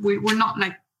we're not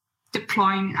like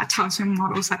deploying 1,000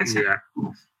 models at a time.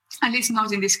 Yeah. At least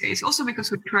not in this case. Also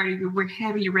because we're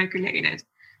heavily regulated.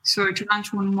 So to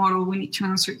launch one model, we need to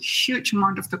answer a huge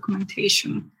amount of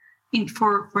documentation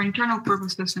for internal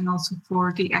purposes and also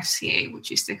for the FCA,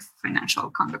 which is the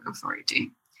Financial Conduct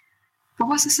Authority. What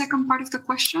was the second part of the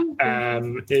question?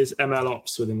 Is ML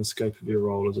ops within the scope of your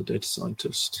role as a data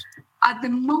scientist? At the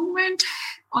moment,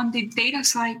 on the data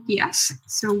side, yes.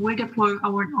 So we deploy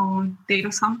our own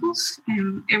data samples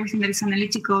and everything that is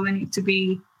analytical and needs to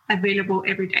be available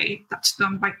every day. That's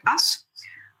done by us.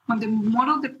 On the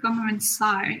model deployment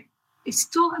side, it's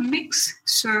still a mix.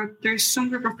 So there's some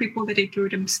group of people that they do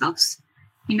it themselves.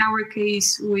 In our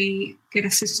case, we get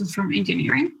assistance from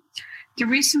engineering. The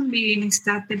reason being is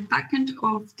that the backend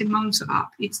of the Monzo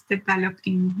app is developed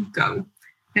in Go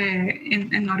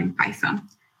and not in Python,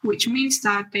 which means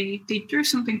that they do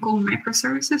something called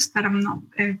microservices that I'm not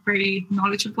very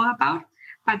knowledgeable about,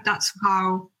 but that's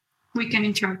how we can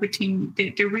interact between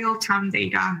the real-time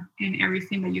data and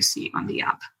everything that you see on the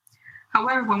app.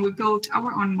 However, when we build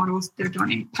our own models, they're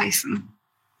done in Python.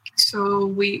 So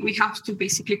we have to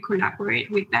basically collaborate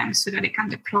with them so that they can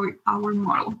deploy our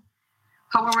model.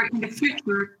 However, in the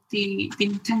future, the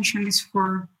intention is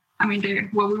what we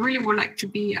really would like to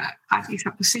be at is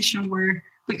a position where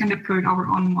we can deploy our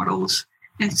own models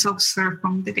and self-serve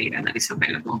from the data that is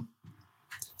available.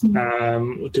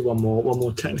 We'll do one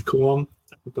more technical one.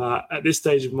 But at this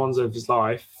stage of Monzo's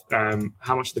life,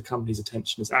 how much of the company's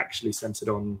attention is actually centered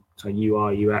on kind of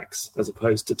UI, UX, as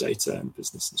opposed to data and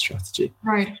business and strategy?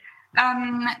 Right.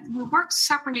 We work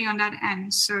separately on that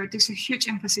end, so there's a huge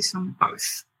emphasis on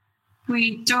both.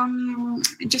 We don't,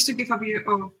 just to give a bit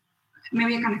of,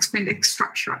 maybe I can explain the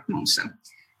structure at Monzo.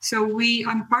 So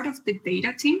I'm part of the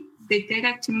data team. The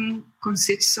data team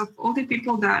consists of all the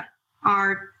people that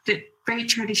are the very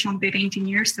traditional data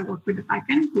engineers that work with the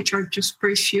backend, which are just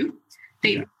very few.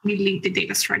 They lead the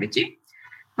data strategy.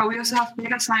 But we also have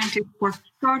data scientists for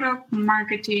product,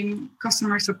 marketing,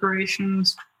 customers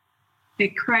operations, the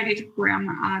credit where I'm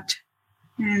at,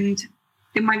 and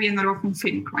there might be another from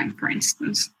FinCrime, for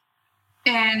instance.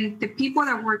 And the people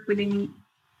that work within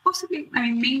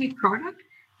mainly product,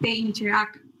 they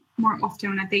interact more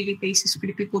often on a daily basis with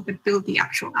the people that build the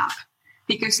actual app,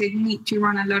 because they need to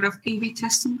run a lot of A/B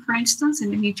testing, for instance,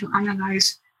 and they need to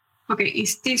analyze, okay,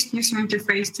 is this user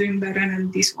interface doing better than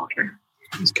this other?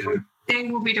 Okay. So they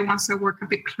will be the ones that work a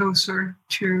bit closer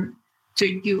to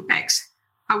UX.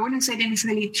 I wouldn't say they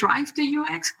necessarily drive the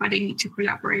UX, but they need to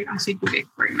collaborate as they do the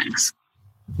experiments.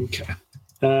 Okay.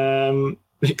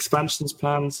 Expansions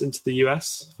plans into the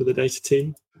US for the data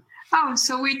team? Oh,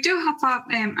 so we do have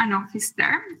an office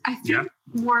there. I think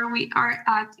where we are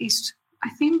at is, I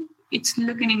think it's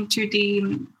looking into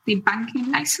the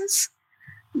banking license.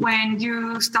 When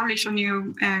you establish a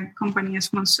new company as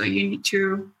Monzo, you need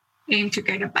to aim to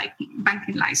get a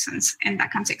banking license, and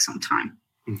that can take some time.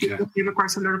 Okay. It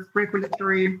requires a lot of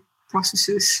regulatory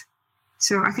processes.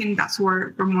 So I think that's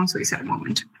where Monzo is at the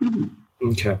moment. Mm-hmm.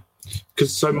 Okay.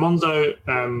 Because so Monzo,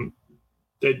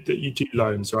 you do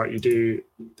loans, right? You do.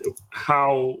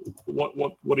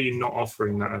 What are you not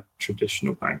offering that a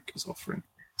traditional bank is offering?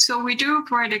 So we do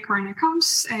provide the current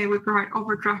accounts. We provide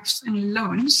overdrafts and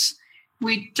loans.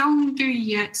 We don't do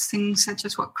yet things such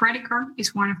as what credit card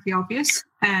is one of the obvious,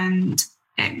 and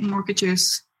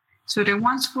mortgages. So the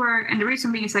ones and the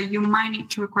reason being is that you might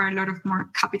need to require a lot of more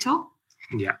capital.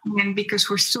 Yeah. And because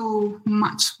we're still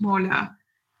much smaller,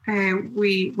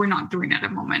 we're not doing it at the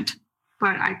moment.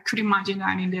 But I could imagine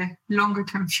that in the longer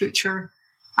term future,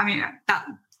 I mean,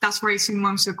 that's where I see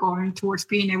Monzo going towards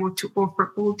being able to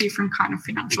offer all different kind of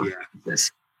financial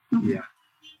services. Mm-hmm. Yeah.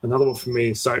 Another one for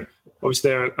me. So obviously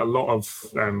there are a lot of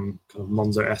kind of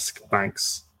Monzo-esque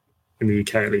banks in the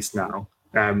UK, at least now.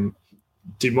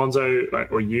 Do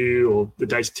Monzo, or you, or the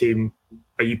data team,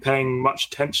 are you paying much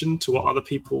attention to what other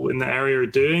people in the area are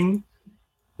doing?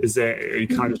 Are you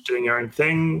kind of doing your own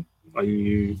thing? Are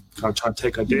you kind of trying to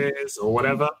take ideas or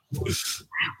whatever?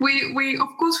 We're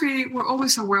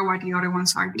always aware what the other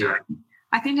ones are doing. Yeah.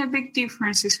 I think the big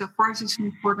difference is, of course, it's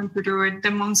important to do it the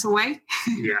Monzo way.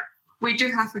 Yeah. We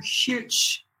do have a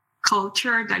huge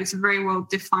culture that is very well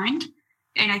defined.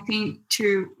 And I think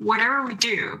to whatever we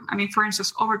do, I mean, for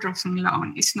instance, overdraft and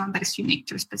loan, it's not that it's unique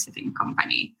to a specific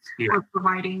company. Yeah. Or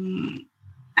providing,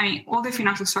 I mean, all the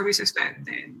financial services,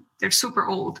 they're super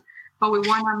old, but we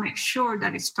want to make sure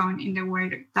that it's done in the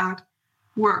way that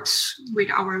works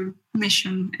with our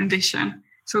mission and vision.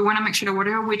 So we want to make sure that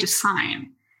whatever we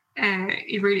design,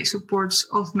 it really supports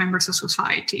all members of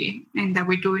society, and that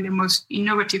we do it in the most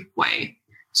innovative way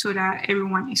so that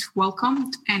everyone is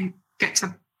welcomed and gets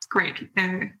a great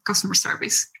customer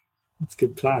service. That's a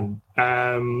good plan.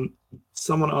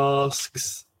 Someone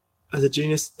asks, as a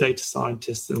junior data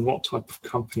scientist, in what type of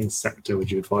company and sector would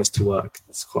you advise to work?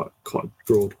 It's quite a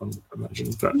broad one, I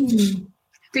imagine. But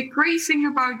the great thing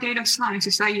about data science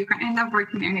is that you can end up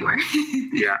working anywhere.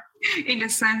 Yeah. In the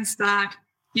sense that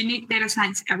you need data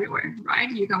science everywhere, right?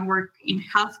 You can work in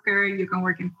healthcare, you can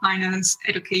work in finance,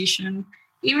 education,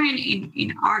 even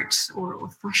in arts or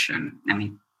fashion. I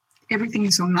mean, everything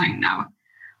is online now.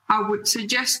 I would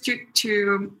suggest you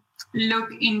to look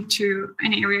into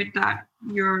an area that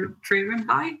you're driven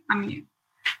by. I mean,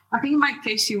 I think in my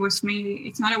case, it was mainly,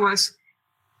 it's not I was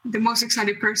the most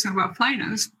excited person about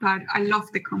finance, but I love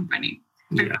the company.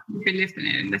 Yeah. I believed in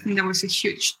it. And I think that was a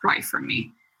huge drive for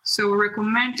me. So I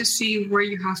recommend to see where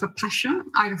you have a passion,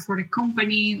 either for the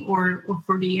company or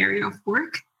for the area of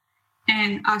work.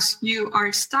 And as you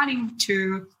are starting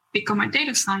to become a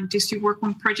data scientist, you work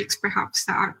on projects perhaps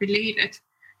that are related,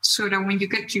 so that when you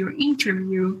get to your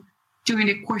interview, doing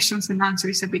the questions and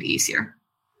answers is a bit easier.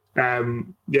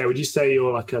 Would you say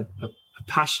you're like a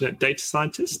passionate data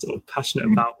scientist, or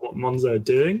passionate about what Monzo are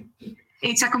doing?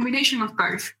 It's a combination of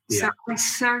both. Yeah.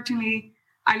 So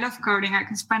I love coding. I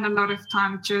can spend a lot of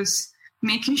time just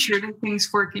making sure that things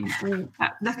work and that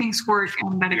I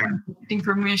can get the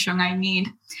information I need.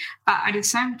 But at the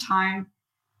same time,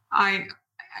 I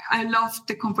love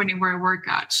the company where I work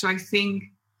at. So I think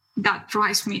that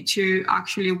drives me to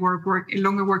actually work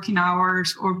longer working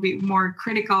hours, or be more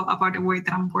critical about the way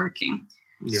that I'm working.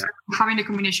 Yeah. So having a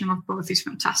combination of both is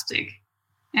fantastic.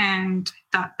 And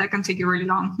that can take you really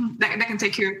long. That can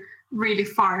take you really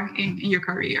far in your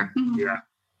career. Yeah.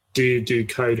 Do you do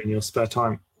code in your spare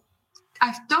time?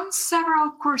 I've done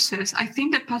several courses. I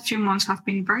think the past few months have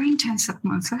been very intense at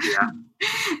Monzo. Yeah.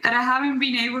 That I haven't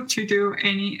been able to do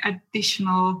any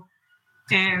additional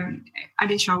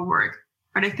work.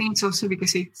 But I think it's also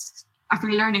because I've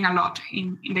been learning a lot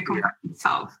in the company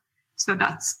itself. So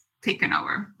that's taken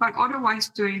over. But otherwise,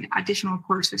 doing additional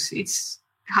courses,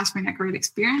 has been a great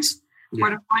experience. Yeah.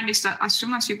 What I find is that as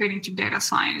soon as you get into data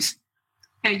science,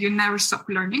 you never stop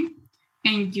learning,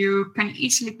 and you can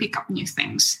easily pick up new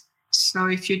things. So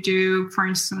if you do, for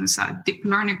instance, a deep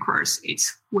learning course,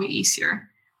 it's way easier.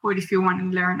 Or if you want to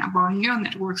learn about neural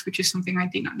networks, which is something I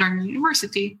did not learn in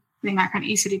university, then I can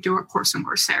easily do a course on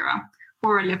Coursera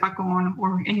or Lepacon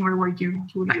or anywhere where you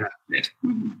would like to do it.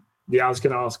 Mm-hmm. Yeah, I was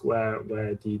going to ask where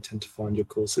do you tend to find your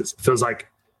courses? It feels like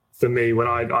for me, when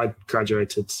I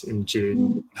graduated in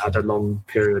June, I had a long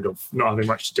period of not having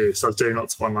much to do. So I was doing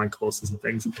lots of online courses and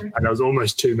things. And there was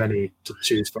almost too many to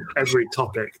choose from. Every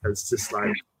topic, there's just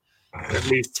like at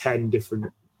least 10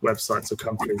 different websites or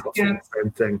companies offering the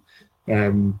same thing.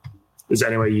 Is there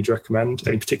any way you'd recommend?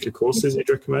 Any particular courses you'd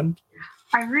recommend?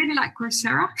 I really like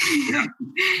Coursera. Yeah.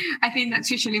 I think that's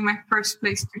usually my first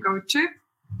place to go to.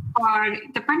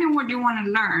 But depending on what you want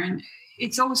to learn,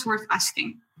 it's always worth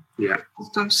asking. Yeah.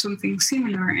 I've done something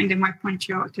similar, and they might point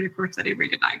you out to the course that they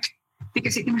really like.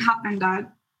 Because it can happen that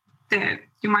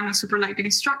you might not super like the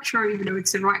instructor, even though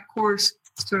it's the right course.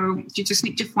 So you just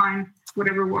need to find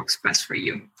whatever works best for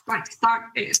you. But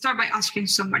start by asking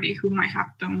somebody who might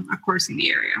have done a course in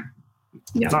the area.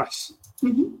 Yeah. Nice.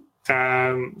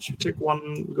 Mm-hmm. Should we take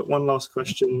one? We've got one last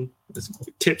question.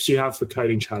 Tips you have for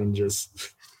coding challenges?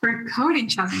 For coding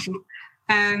challenges,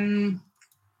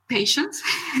 patience.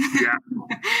 Yeah.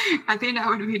 I think that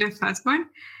would be the first one.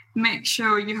 Make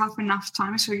sure you have enough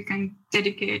time so you can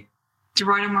dedicate the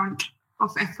right amount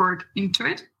of effort into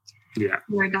it. Yeah.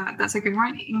 That's a good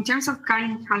one. In terms of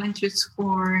coding challenges,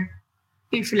 or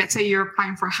if let's say you're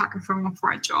applying for a hackathon or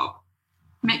for a job,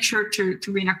 make sure to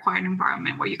be in a quiet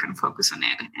environment where you can focus on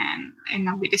it and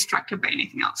not be distracted by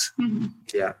anything else. Mm-hmm.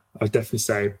 Yeah, I'd definitely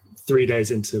say 3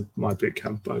 days into my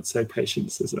bootcamp, I'd say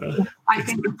patience is an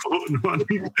important one.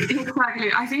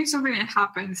 Exactly. I think something that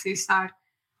happens is that,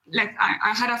 like,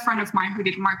 I had a friend of mine who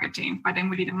did marketing, but then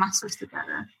we did a master's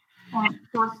together. And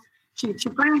so she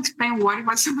couldn't explain why it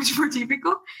was so much more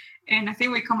difficult. And I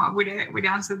think we come up with the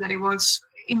answer that it was,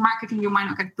 in marketing, you might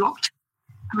not get blocked.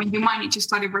 I mean, you might need to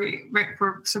study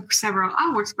for several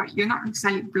hours, but you're not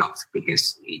necessarily blocked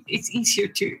because it's easier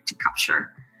to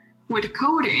capture. With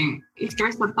coding, if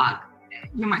there's a bug,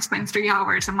 you might spend 3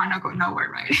 hours and might not go nowhere,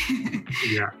 right?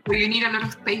 Yeah. So you need a lot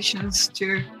of patience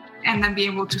and then be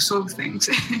able to solve things.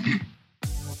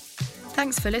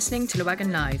 Thanks for listening to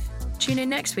Llewellyn Live. Tune in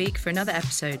next week for another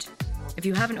episode. If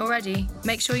you haven't already,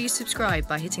 make sure you subscribe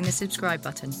by hitting the subscribe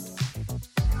button.